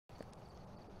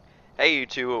Hey you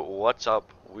two, what's up?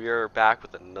 We're back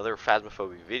with another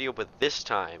Phasmophobia video, but this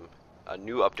time a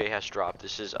new update has dropped.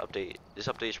 This update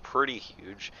is pretty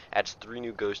huge. Adds 3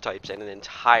 new ghost types and an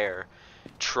entire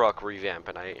truck revamp,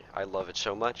 and I love it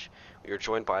so much. We are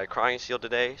joined by a crying seal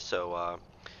today, so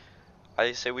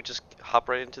I say we just hop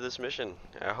right into this mission.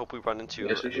 I hope we run into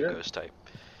Yes, a we new should. ghost type.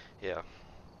 Yeah.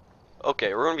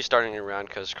 Okay, we're gonna be starting around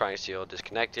because crying seal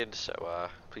disconnected, so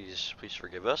please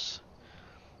forgive us.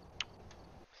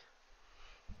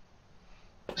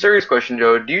 Serious question,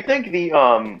 Joe. Do you think the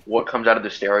what comes out of the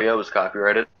stereo is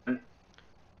copyrighted? I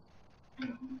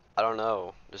don't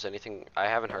know. Does anything? I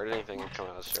haven't heard anything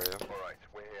coming out of stereo. Alright,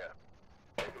 we're here.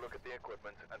 Take a look at the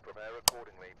equipment and prepare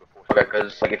accordingly before... Okay,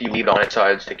 because like if you leave it on its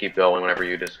sides to keep going whenever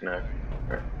you disconnect.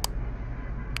 Okay.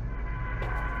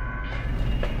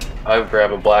 I would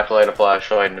grab a black light, a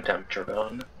flashlight, and a temperature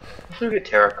gun. Hopefully we get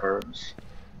tarot cards.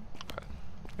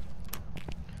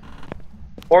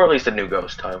 Or at least a new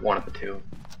ghost type, one of the two.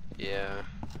 Yeah.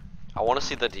 I want to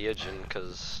see the Diogen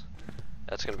because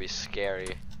that's gonna be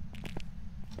scary.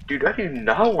 Dude, I do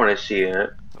not want to see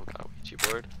it. Oh god, Ouija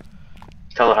board.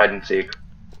 Tell a hide and seek.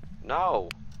 No.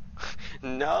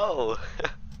 No.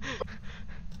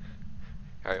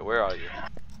 All right, where are you?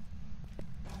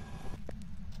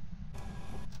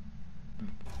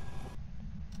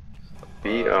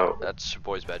 B.O. That's your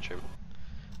boy's bedroom.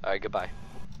 All right, goodbye.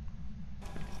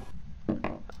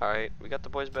 All right, we got the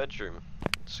boy's bedroom.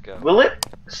 Let's go. Will it?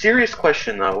 Serious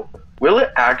question though. Will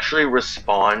it actually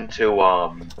respond to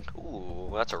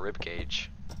Ooh, that's a rib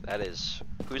cage. That is.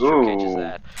 Whose rib cage is Ooh.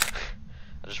 that?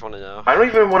 I just want to know. I don't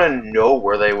even want to know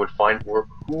where they would find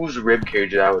whose rib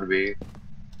cage that would be.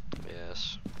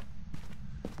 Yes.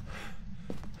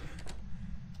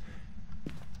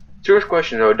 Serious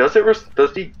question though. Does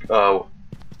the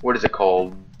what is it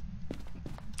called?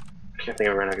 I can't think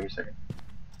of it right now. Give me a second.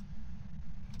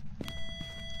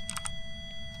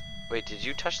 Wait, did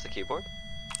you touch the keyboard?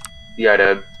 Yeah, I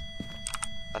did.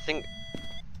 I think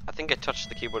it touched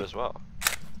the keyboard as well.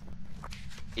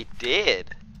 It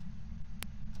did.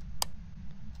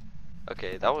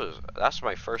 Okay, that's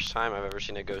my first time I've ever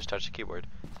seen a ghost touch the keyboard.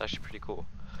 It's actually pretty cool.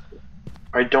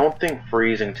 I don't think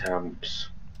freezing temps.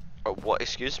 Oh, what?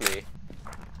 Excuse me.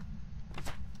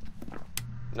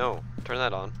 No, turn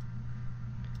that on.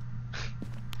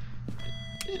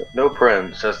 No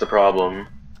prints. That's the problem.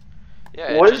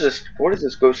 Yeah. What is this? What is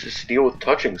this ghost to steal with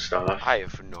touching stuff? I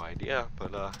have no idea,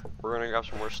 but we're gonna grab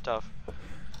some more stuff.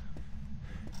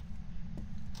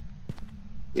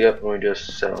 Yep. Let me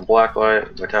just set on black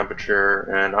light, my temperature,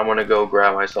 and I'm gonna go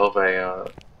grab myself a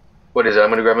what is it? I'm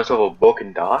gonna grab myself a book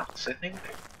and dots, I think.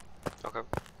 Okay.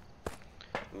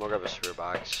 We'll grab a spear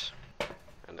box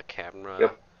and the camera.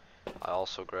 Yep. I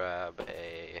also grab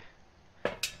a.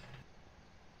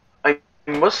 I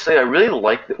must say, I really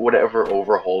like whatever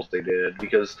overhauls they did,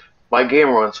 because my game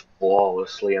runs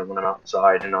flawlessly when I'm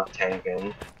outside and not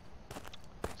tanking.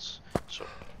 It's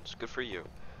good for you.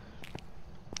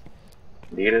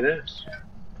 Indeed it is.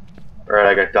 Alright,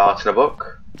 I got dots in a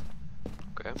book.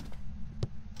 Okay.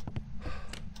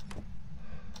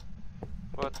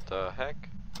 What the heck?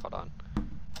 Hold on.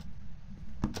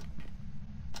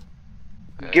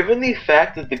 Okay. Given the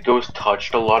fact that the ghost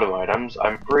touched a lot of items,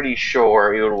 I'm pretty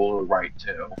sure it will write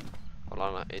too. Hold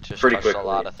on, it just Pretty touched a quickly.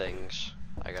 lot of things.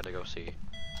 I gotta go see.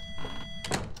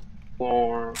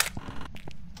 Floor.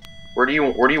 Where do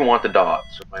you want the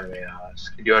dots, if I may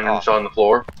ask? Do you want them just on the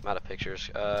floor? I'm out of pictures.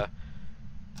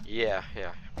 Yeah.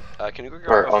 Can you go grab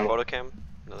Alright, a on photo cam?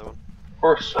 Another one? Of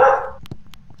course.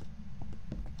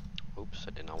 Oops,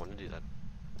 I did not want to do that.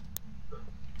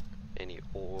 Any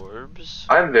orbs?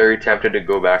 I'm very tempted to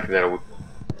go back to that.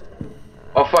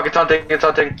 Oh fuck, it's hunting, it's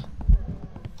hunting!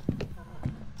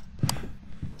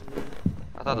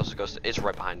 I thought this was a ghost. It's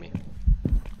right behind me.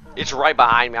 It's right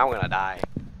behind me. I'm gonna die.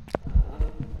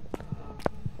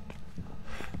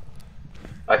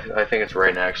 I think it's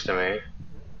right next to me.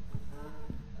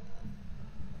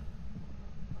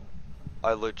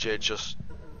 I legit just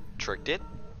tricked it.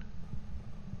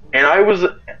 And I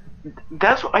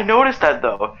noticed that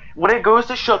though. When it goes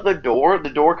to shut the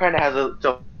door kind of has a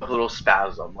little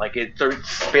spasm. Like it starts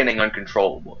spinning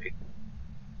uncontrollably.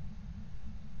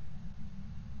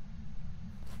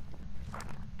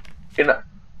 And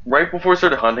right before it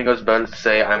started hunting, I was about to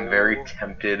say I'm very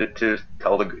tempted to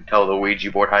tell the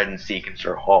Ouija board hide and seek and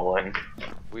start hauling.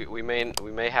 We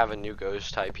may have a new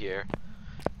ghost type here.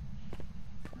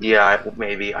 Yeah,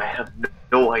 maybe. I have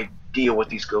no idea what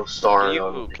these ghosts are.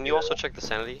 Can you also check the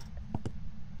sanity?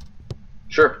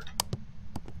 Sure.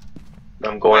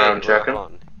 I'm going out and checking.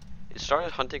 Hold on. It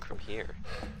started hunting from here.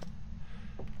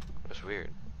 That's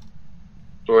weird.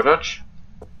 Door touch?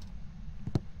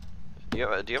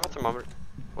 do you have a thermometer?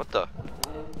 What the?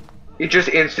 It just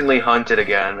instantly hunted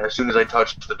again as soon as I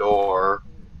touched the door.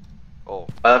 Oh,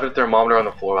 I left a thermometer on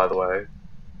the floor, by the way.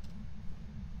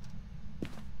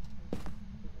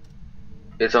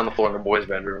 It's on the floor in the boys'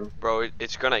 bedroom. bro,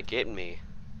 it's gonna get me.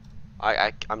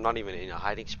 I'm not even in a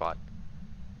hiding spot.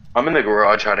 I'm in the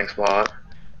garage hiding spot.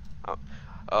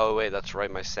 Oh wait, that's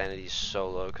right. My sanity's so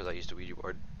low because I used a Ouija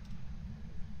board.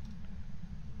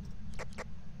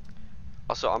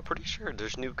 Also, I'm pretty sure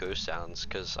there's new ghost sounds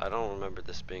because I don't remember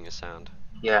this being a sound.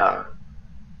 Yeah.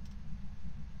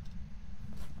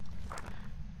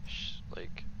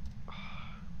 Like,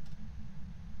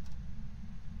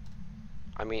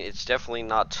 I mean, it's definitely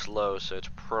not slow, so it's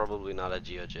probably not a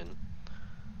Geojin.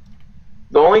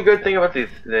 The only good thing about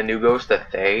the new ghost, the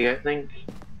Fae, I think,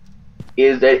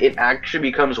 is that it actually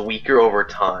becomes weaker over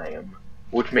time,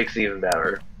 which makes it even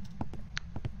better.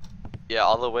 Yeah,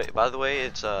 all the way. By the way,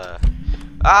 it's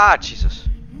ah, Jesus.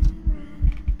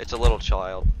 It's a little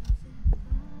child.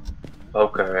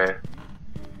 Okay.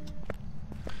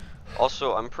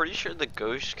 Also, I'm pretty sure the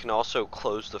ghost can also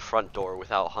close the front door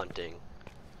without hunting.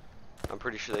 I'm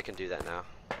pretty sure they can do that now.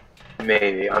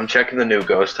 Maybe. I'm checking the new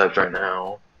ghost types right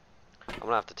now. I'm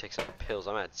gonna have to take some pills.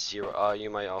 I'm at 0. You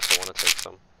might also want to take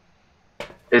some.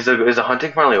 Is the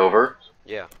hunting finally over?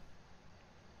 Yeah.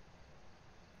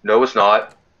 No, it's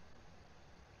not.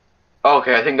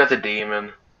 Okay, I think that's a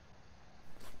demon.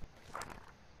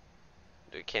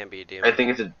 It can be a demon. I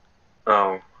think it's a.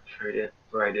 Oh, sure I did.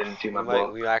 I didn't see my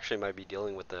book. We actually might be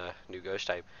dealing with the new ghost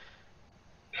type.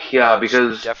 Yeah, It's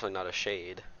because definitely not a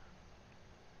shade.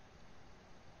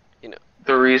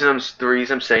 the reason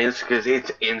I'm saying this is because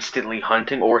it's instantly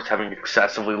hunting or it's having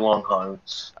excessively long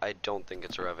hunts. I don't think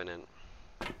it's a revenant.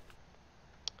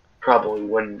 Probably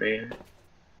wouldn't be.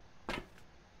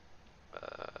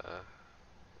 I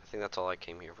think that's all I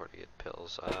came here for, to get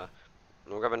pills.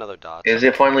 We'll grab another dot. Is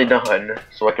it finally done?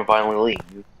 So I can finally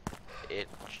leave. It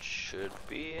should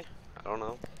be. I don't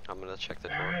know. I'm gonna check the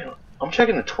door. Alright, I'm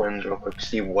checking the twins real quick to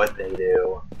see what they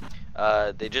do.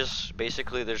 They just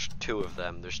basically there's 2 of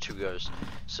them. There's 2 ghosts,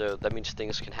 so that means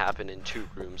things can happen in 2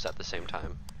 rooms at the same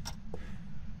time.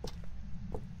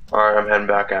 Alright, I'm heading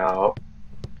back out.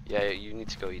 Yeah, you need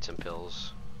to go eat some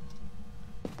pills.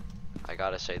 I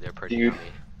gotta say they're pretty You-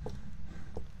 yummy.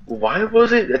 Why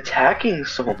was it attacking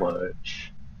so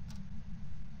much?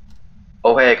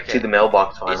 Oh hey, I can see the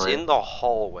mailbox It's finally. in the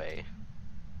hallway.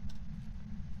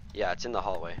 Yeah, it's in the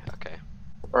hallway. Okay.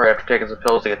 Alright, after taking some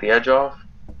pills to get the edge off.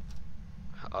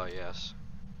 Oh yes.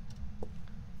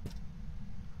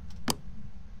 Okay,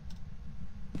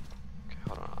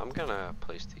 hold on. I'm gonna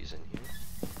place these in here.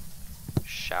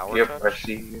 Shower Yep, touch? I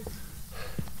see you.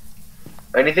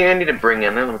 Anything I need to bring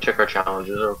in? Let me check our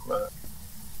challenges real quick.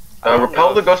 I don't Repel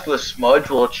know the if- ghost with a smudge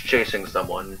while it's chasing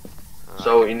someone.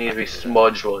 So it needs to be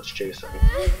smudged while it's chasing.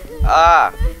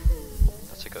 Ah!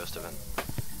 That's a ghost event.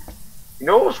 You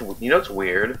know what's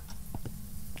weird?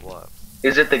 What?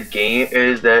 Is that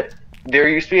there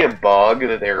used to be a bug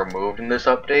that they removed in this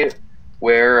update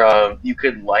where you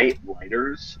could light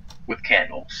lighters with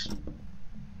candles.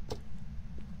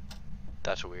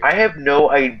 That's weird. I have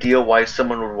no idea why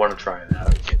someone would want to try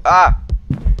that. Ah!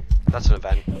 That's an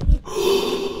event.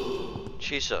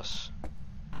 Jesus.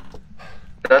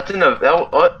 That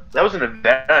was an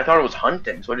event. I thought it was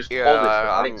hunting, so I just Yeah,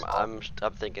 called it.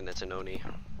 I'm thinking it's an Oni.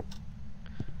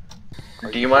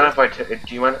 Do you mind if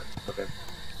do you mind? Okay.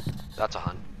 That's a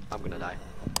hunt. I'm gonna die.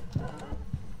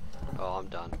 Oh, I'm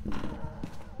done.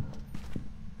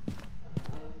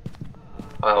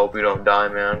 I hope you don't die,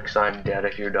 man, because I'm dead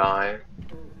if you die.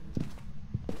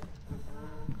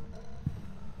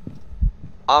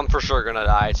 I'm for sure gonna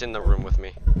die. It's in the room with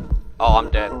me. Oh,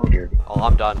 I'm dead. Oh dear. Oh,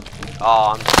 I'm done.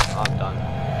 Oh, I'm done.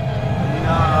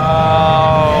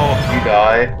 No. You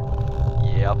die.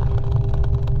 Yep.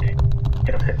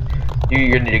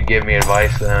 You're gonna need to give me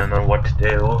advice then on what to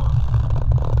do.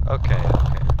 Okay.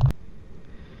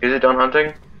 Is it done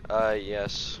hunting?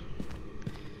 Yes.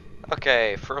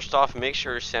 Okay. First off, make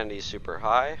sure your sanity is super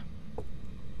high.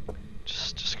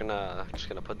 Just gonna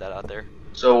put that out there.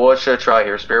 So what should I try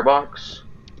here? Spear box?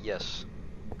 Yes.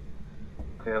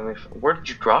 Okay, where did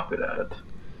you drop it at?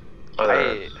 Oh, there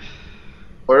it I is.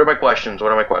 What are my questions?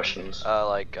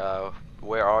 like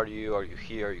where are you? Are you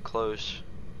here? Are you close?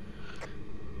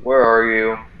 Where are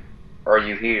you? Are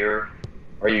you here?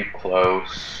 Are you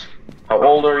close? How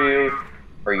old are you?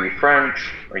 Are you French?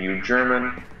 Are you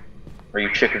German? Are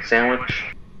you chicken sandwich?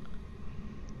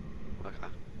 Okay.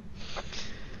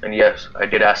 And yes, I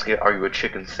did ask it, are you a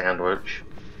chicken sandwich?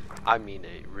 I mean,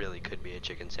 it really could be a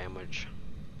chicken sandwich.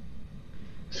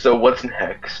 So what's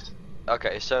next?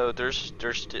 Okay, so there's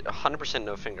 100%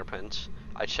 no fingerprints.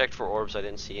 I checked for orbs, I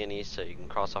didn't see any, so you can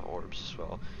cross off orbs as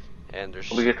well. And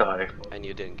We get die.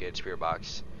 you didn't get spirit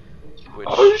box,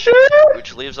 Oh shit!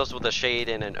 which leaves us with a shade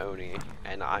and an oni,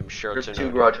 and I'm sure There's it's an 2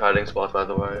 oni. garage hiding spots, by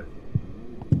the way.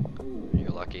 You're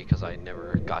lucky, because I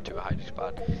never got to a hiding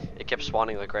spot. It kept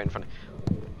spawning like right in front.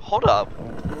 Hold up,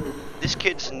 this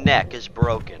kid's neck is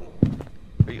broken.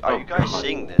 Are you guys God.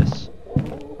 seeing this?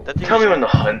 That thing Tell is, me when the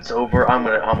hunt's over. I'm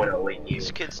gonna leave.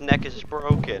 this kid's neck is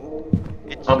broken.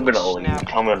 It's I'm gonna leave. snapped.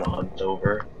 Tell me when the hunt's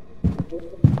over.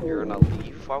 You're gonna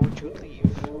leave? Why would you leave?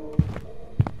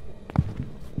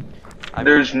 I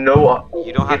There's mean, no.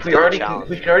 you don't have If to we do the already challenge.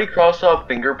 we can already cross off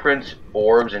fingerprints,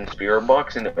 orbs, and spirit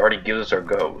box, and it already gives us our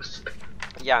ghost.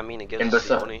 Yeah, I mean it gives And us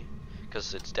the besi- oni,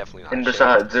 because it's definitely not And a shade.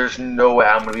 besides, there's no way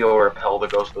I'm gonna be able to repel the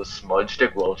ghost with a smudge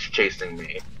stick while it's chasing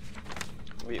me.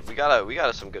 We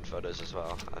got some good photos as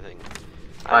well. I think.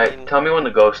 Alright, tell me when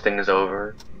the ghost thing is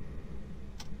over.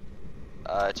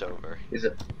 It's over. Is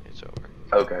it? It's over.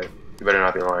 Okay. You better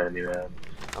not be lying to me, man.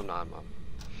 I'm not, Mom.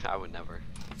 I would never.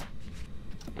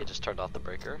 You just turned off the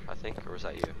breaker, I think, or was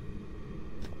that you?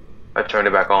 I turned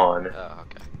it back on. Oh,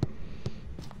 okay.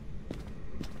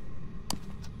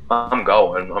 I'm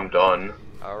going. I'm done.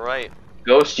 All right.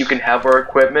 Ghost, you can have our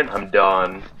equipment. I'm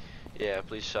done. Yeah,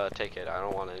 please take it. I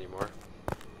don't want it anymore.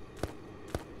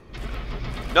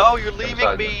 No, you're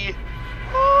leaving me.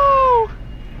 Woo!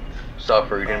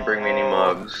 Suffer, you didn't bring me any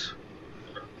mugs.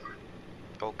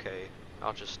 Okay,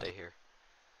 I'll just stay here.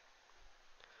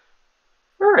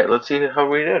 Alright, let's see how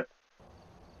we did.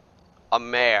 A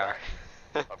mare.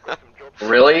 I've got some jobs.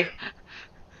 Really?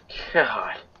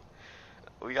 God.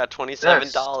 We got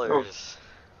 $27.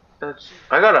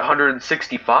 I got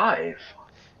 165.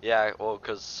 Yeah, well,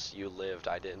 cause you lived,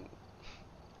 I didn't.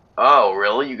 Oh,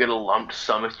 really? You get a lump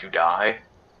sum if you die?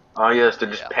 Oh yes, they're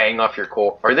just Yeah. paying off your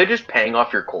corpse. Are they just paying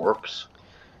off your corpse?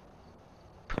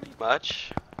 Pretty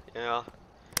much. Yeah.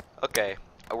 Okay,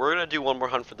 we're gonna do one more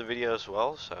hunt for the video as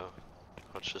well, so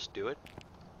let's just do it.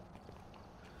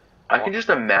 I can just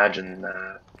imagine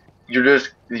that.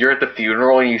 You're at the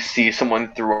funeral and you see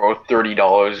someone throw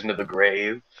 $30 into the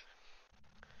grave.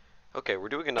 Okay, we're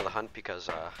doing another hunt because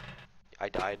I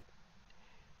died.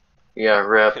 Yeah,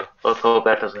 rip. Let's hope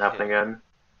that doesn't happen again.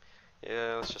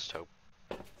 Yeah, let's just hope.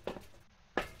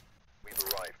 We've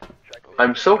arrived. Check the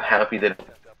I'm so happy that set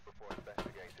up before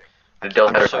investigating. it doesn't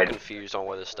I'm matter so if I confused on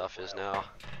where this stuff is now.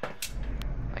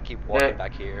 I keep walking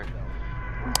back here.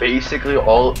 basically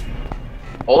all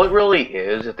it really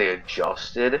is that they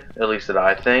adjusted, at least that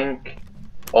I think,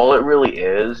 all it really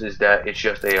is that it's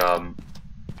just a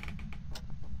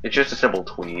simple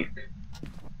tweak.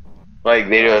 Like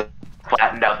they just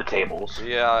flattened out the tables.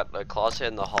 We got a closet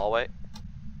in the hallway.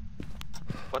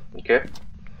 What? Okay.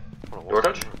 Hold on, Door what was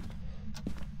touch? that?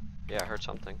 Yeah, I heard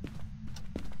something.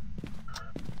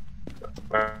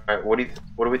 Alright, what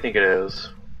do we think it is?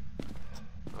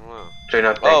 I don't know. Should I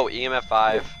not think? Oh, EMF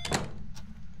 5.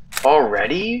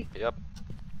 Already? Yep.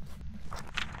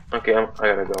 Okay, I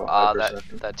gotta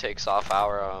go. That takes off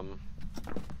our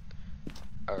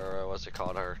or what's it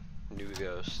called? Our new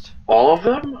ghost. All of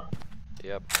them?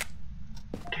 Yep.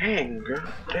 Dang,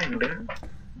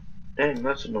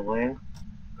 that's annoying.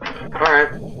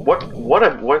 Alright, what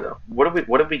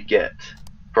did we get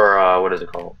for what is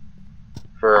it called?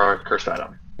 For our cursed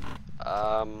item?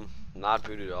 Not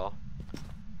voodoo doll.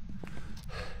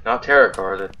 Not tarot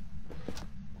card.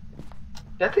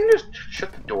 That thing just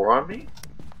shut the door on me?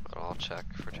 But I'll check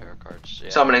for tarot cards. Yeah.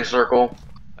 Summoning circle.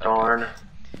 Okay. Darn.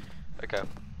 Okay.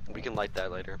 We can light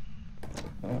that later.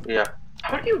 Yeah.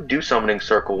 How do you do summoning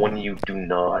circle when you do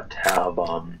not have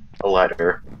a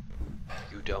lighter?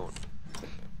 You don't.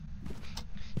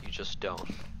 You just don't.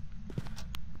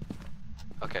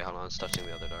 Okay, hold on. It's touching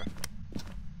the other door.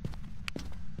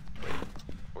 Wait.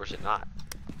 Or is it not?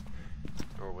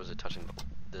 Or was it touching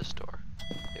this door?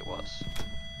 It was.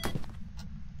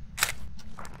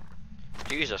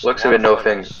 Jesus. Looks a lot of it, no photos.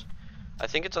 things. I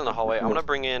think it's in the hallway. I'm gonna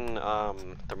bring in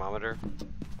thermometer.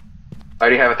 I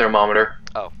already have a thermometer.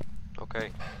 Okay.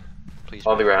 Please.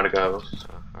 On the move. ground it goes.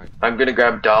 Alright. I'm gonna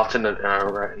grab dots in a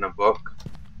book.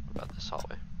 What about this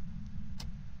hallway?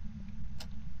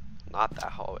 Not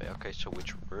that hallway. Okay, so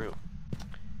which room?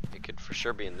 It could for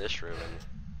sure be in this room. And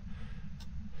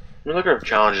Let me look at our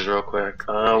challenges real quick.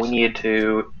 We need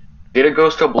to get a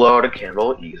ghost to blow out a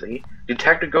candle, easy.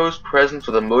 Detect a ghost presence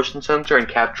with a motion sensor and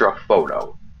capture a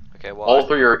photo. okay, well, All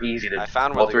three are easy to. I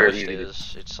found all where the three are ghost easy to-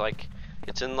 is. It's like,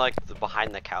 it's in like the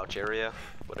behind the couch area,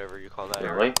 whatever you call that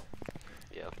area. Really?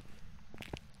 Yeah.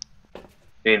 You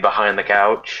mean behind the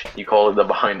couch? You call it the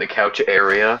behind the couch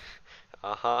area?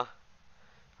 Uh huh.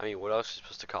 I mean, what else are you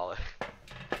supposed to call it?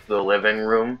 The living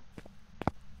room.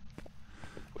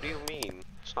 What do you mean?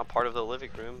 It's not part of the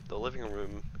living room. The living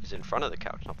room is in front of the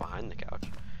couch, not behind the couch.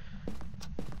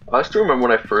 I still remember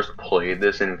when I first played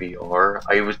this in VR,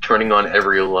 I was turning on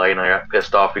every light and I got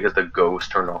pissed off because the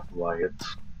ghost turned off the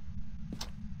lights.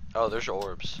 Oh, there's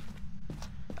orbs.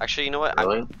 Actually, you know what?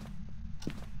 Really?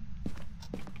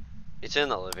 It's in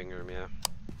the living room, yeah.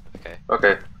 Okay.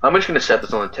 Okay, I'm just gonna set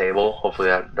this on the table. Hopefully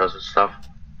that does its stuff.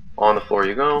 On the floor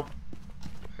you go.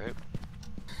 Okay.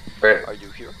 Right. Are you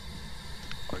here?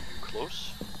 Are you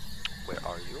close? Where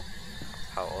are you?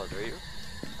 How old are you?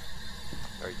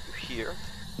 Are you here?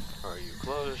 Are you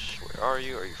close? Where are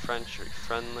you? Are you French? Are you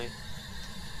friendly?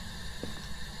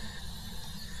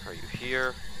 Are you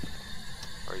here?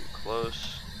 Are you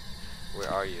close? Where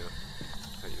are you?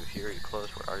 Are you here? Are you close?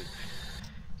 Where are you?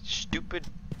 Stupid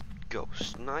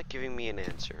ghost, not giving me an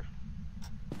answer.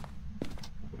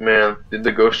 Man, did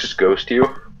the ghost just ghost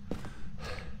you?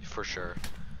 For sure.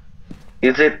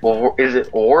 Is it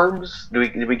orbs?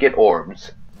 Did we get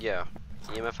orbs? Yeah.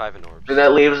 EMF 5 and orbs. So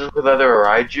that leaves us with either a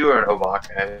Raiju or an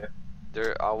Obake.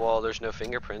 Well, there's no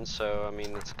fingerprints, so I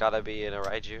mean, it's gotta be an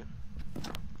Raiju.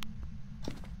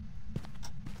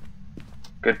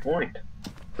 Good point.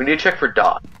 We need to check for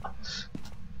dots.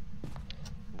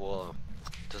 Well,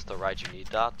 does the Raiju need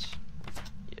dots?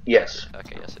 Yes.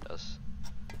 Okay, yes it does.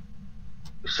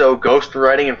 So ghost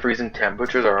writing and freezing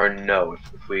temperatures are a no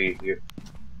if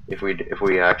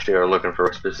we actually are looking for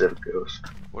a specific ghost.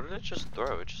 What did it just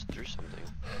throw? It just threw something.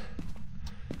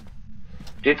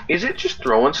 Is it just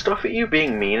throwing stuff at you,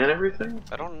 being mean and everything?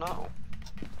 I don't know.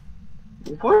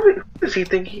 What does he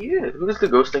think he is? Who does the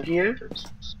ghost think he is?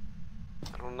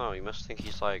 I don't know. You must think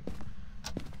he's like,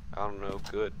 I don't know,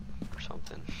 good or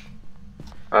something.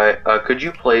 Alright, could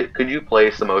you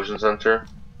place the motion sensor?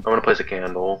 I'm gonna place a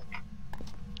candle.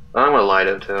 I'm gonna light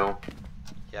it too.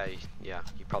 Yeah,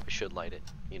 you probably should light it.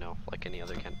 You know, like any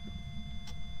other can.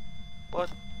 What?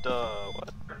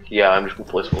 Yeah, I'm just gonna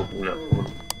place one. No.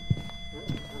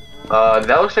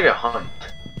 That looks like a hunt.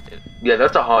 Yeah,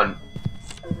 that's a hunt.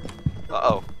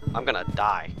 Uh-oh, I'm gonna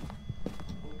die.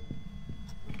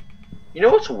 You know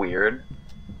what's weird?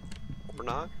 Or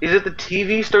not? Is that the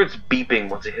TV starts beeping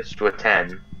once it hits to a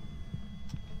 10.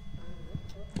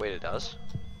 Wait, it does?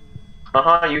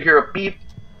 Uh-huh, you hear a beep,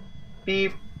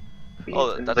 beep, beep.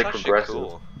 Oh, and that's it's like actually progressive.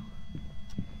 cool.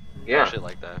 I Yeah. actually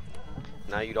like that.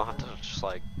 Now you don't have to just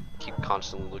like keep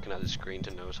constantly looking at the screen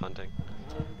to nose hunting.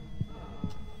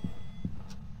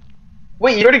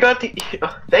 Wait, you already got the...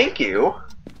 thank you.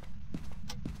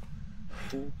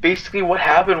 Basically, what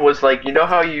happened was, like, you know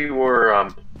how you were,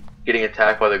 getting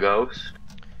attacked by the ghost?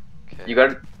 Okay. You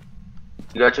got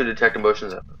your detect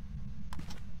emotions up.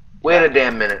 Wait a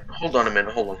damn minute. Hold on a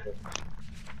minute. Hold on.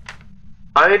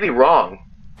 I may be wrong.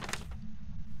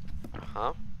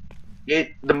 Huh?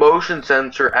 The motion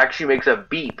sensor actually makes a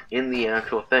beep in the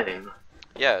actual thing.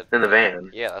 Yeah. In the van.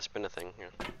 Yeah, that's been a thing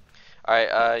here.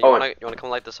 Alright, you wanna come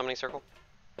light the summoning circle?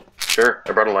 Sure,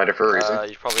 I brought a lighter for a reason. You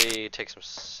should probably take some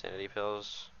sanity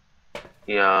pills.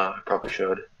 Yeah, I probably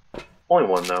should. Only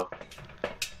one though.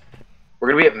 We're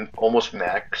gonna be at almost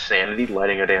max sanity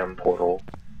lighting a damn portal.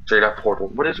 Straight up portal.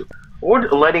 What is it? What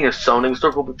would lighting a summoning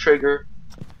circle trigger?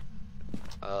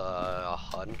 A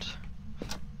hunt.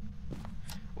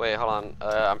 Wait, hold on.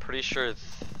 I'm pretty sure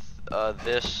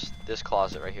this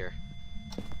closet right here.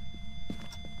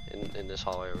 In this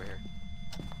hallway over here.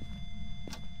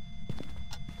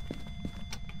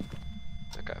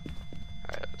 Okay.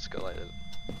 Alright, let's go light it.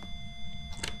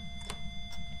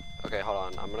 Okay, hold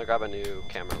on. I'm gonna grab a new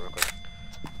camera real quick.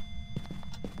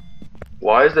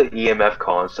 Why is the EMF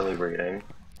constantly reading?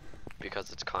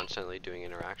 Because it's constantly doing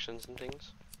interactions and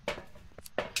things.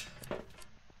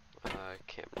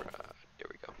 Camera. There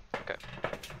we go. Okay.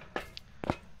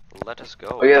 Let us go.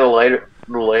 Oh yeah, the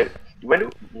light.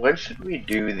 When should we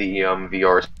do the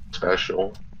VR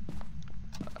special?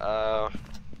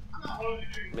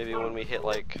 Maybe when we hit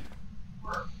like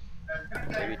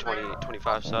maybe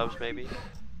 25 subs, maybe.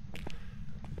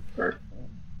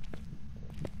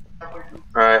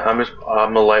 Alright, I'm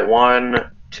gonna light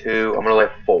 1, 2. I'm gonna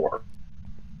light 4.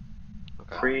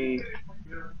 Okay. 3,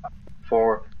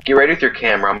 4. Get ready with your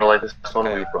camera. I'm gonna light this one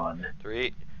Okay. we run.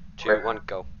 3, 2, 1,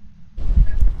 go.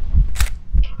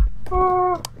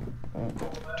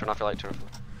 Turn off your light. Turn off your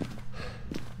light.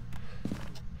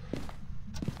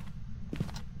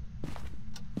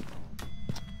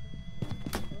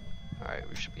 Alright,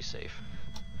 we should be safe.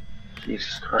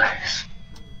 Jesus Christ.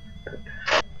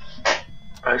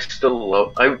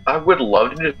 I would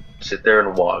love to just sit there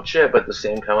and watch it, but at the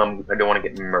same time I don't want to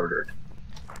get murdered.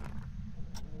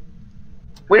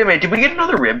 Wait a minute, did we get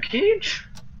another rib cage?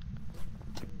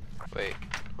 Wait,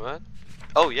 what?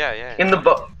 Oh yeah, yeah. In the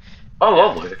book. Oh, Yeah.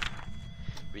 lovely.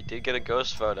 We did get a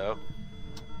ghost photo.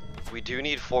 We do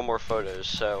need 4 more photos,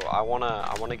 so I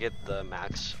wanna get the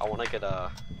max. I wanna get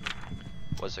a,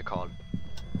 what's it called?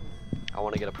 I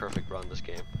wanna get a perfect run this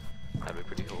game. That'd be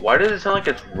pretty cool. Why does it sound like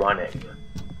it's running?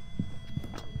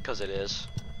 Cause it is.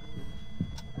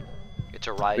 It's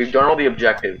a ride. We've done all the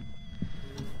objectives.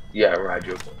 Yeah, ride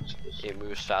you. It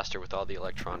moves faster with all the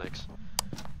electronics.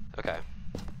 Okay.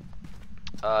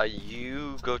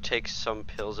 You go take some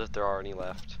pills if there are any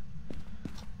left.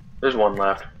 There's one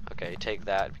left. Okay, take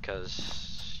that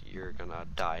because you're gonna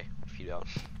die if you don't.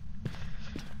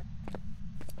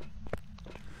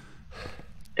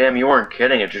 Damn, you weren't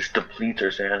kidding. It just depletes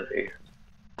your sanity.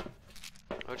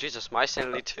 Oh Jesus, my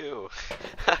sanity too.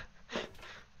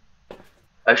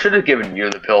 I should have given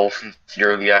you the pill since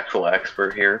you're the actual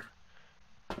expert here.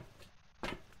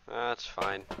 That's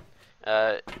fine.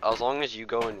 As long as you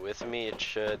go in with me, it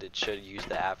should use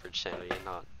the average sanity and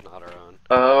not our own.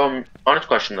 Honest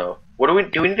question though. What do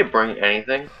we need to bring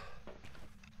anything?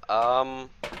 Let's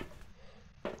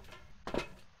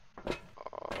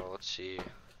see.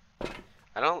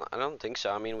 I don't think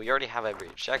so. I mean, we already have every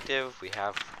objective. We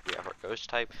have our ghost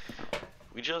type.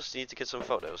 We just need to get some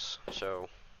photos. So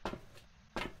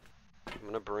I'm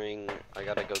gonna bring. I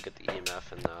gotta go get the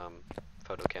EMF and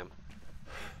photo cam.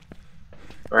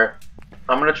 All right.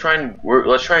 I'm gonna try and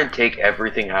let's try and take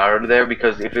everything out of there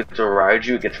because if it's a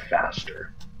Raiju, it gets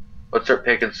faster. Let's start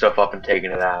picking stuff up and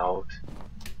taking it out.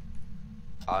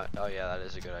 Oh yeah, that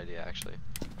is a good idea actually.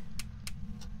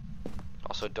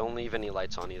 Also, don't leave any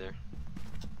lights on either.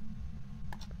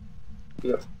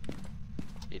 Yep.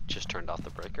 It just turned off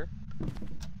the breaker.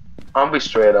 I'll be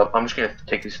straight up. I'm just gonna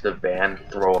take these to the van,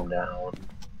 throw them down.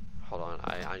 Hold on,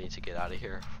 I need to get out of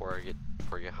here before I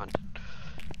get hunted.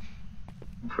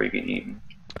 Before you get eaten.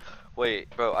 Wait,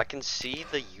 bro, I can see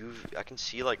the I can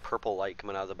see like purple light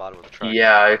coming out of the bottom of the truck.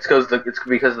 Yeah, it's because of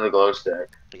the glow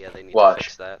stick. Yeah, they need to Watch.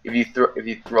 fix that. If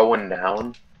you throw one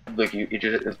down, like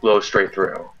it glows straight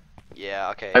through.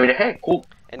 Yeah, okay. I mean, hey, cool.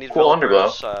 Any cool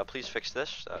developers, please fix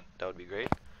this. That would be great.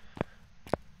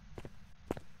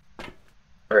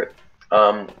 All right.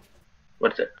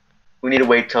 What's it? We need to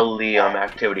wait till the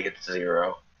activity hits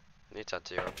 0. It's at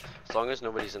 0. As long as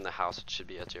nobody's in the house, it should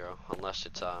be at 0. Unless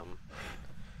it's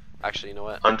actually, you know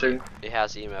what? Hunting. It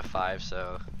has EMF 5,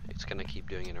 so it's gonna keep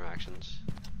doing interactions.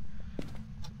 I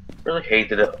really hate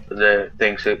that the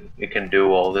thinks it can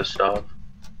do all this stuff.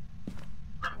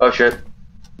 Oh shit.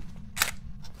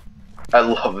 I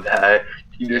love that.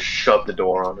 You just shut the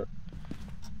door on it.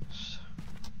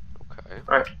 Okay.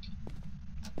 Alright.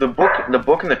 The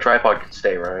book and the tripod can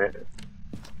stay, right?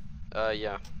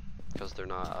 Yeah. Because they're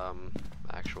not,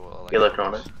 actual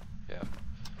Electronic. Yeah.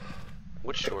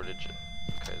 Which shortage?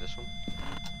 Okay, this one?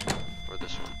 Or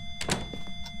this one?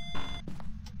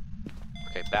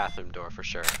 Okay, bathroom door for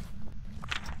sure.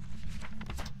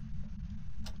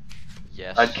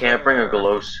 Yes. I can't bring a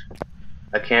glow stick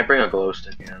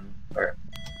in. Alright.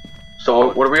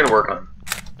 So what are we gonna work on?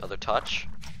 Another touch?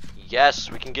 Yes,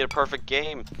 we can get a perfect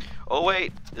game. Oh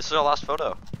wait, this is our last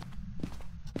photo.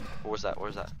 What was that? Where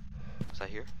was that? Was that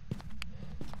here?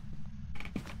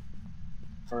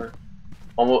 Alright.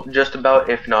 Almost just about,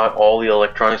 if not all, the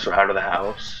electronics are out of the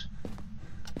house.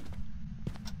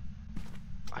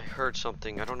 I heard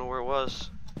something. I don't know where it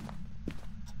was.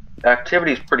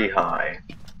 Activity's pretty high.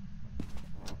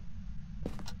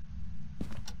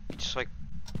 It's like.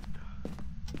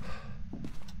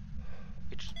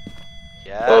 It's.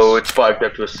 Yes. Oh, it's spiked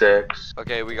up to a 6.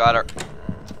 Okay, we got our.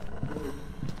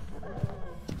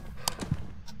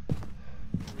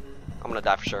 I'm gonna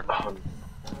die for sure.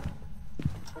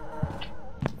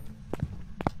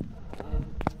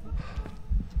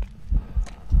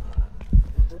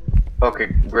 Okay,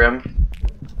 Grim.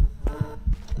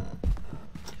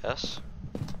 Yes.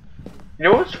 You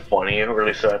know what's funny, or at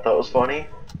least I thought was funny?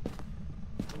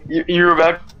 You were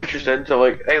about to said, so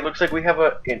like, hey, looks like we have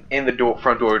in the door,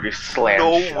 front door just slammed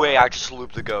No shut. way! I just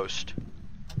looped the ghost.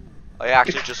 I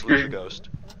actually just looped the ghost.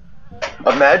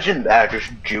 Imagine that,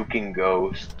 just juking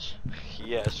ghosts.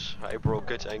 Yes, I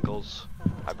broke its ankles.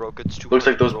 I broke its 200. Looks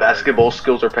like those basketball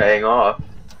skills are paying off.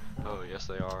 Oh yes,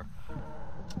 they are.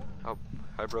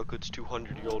 I broke its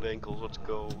 200-year-old ankles. Let's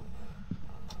go.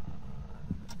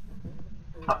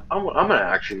 I'm gonna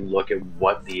actually look at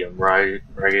what the Raiju.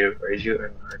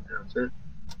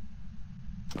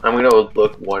 I'm gonna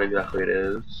look what exactly it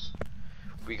is.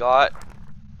 We got.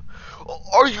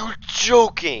 Are you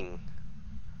joking?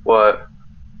 What?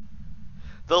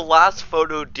 The last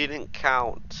photo didn't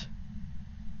count.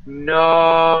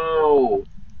 No.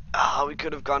 Ah, we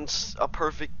could have gone a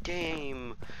perfect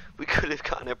game. We could have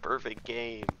gotten a perfect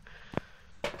game.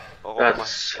 Oh That my god.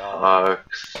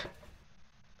 sucks.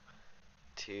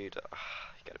 Dude, you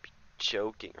gotta be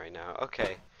joking right now.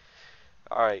 Okay.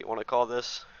 Alright, you wanna call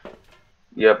this?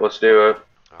 Yep, let's do it.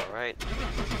 Alright.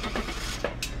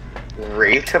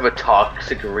 Wraiths have a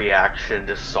toxic reaction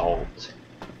to salt.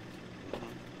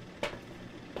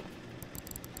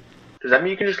 Does that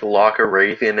mean you can just lock a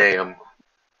wraith in a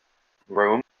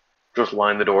room? Just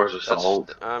line the doors with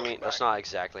salt? I mean, that's not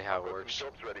exactly how it works.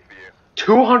 Jobs ready for you.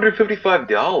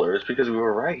 $255 because we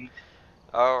were right.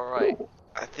 Alright. Ooh.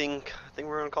 I think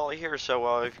we're gonna call it here.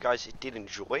 So if you guys did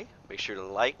enjoy, make sure to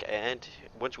like, and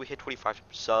once we hit 25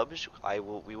 subs,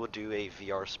 we will do a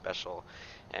VR special.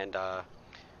 And I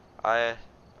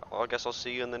well, I guess I'll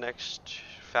see you in the next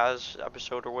Phas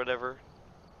episode or whatever.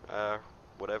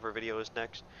 Whatever video is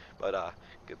next. But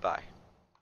goodbye.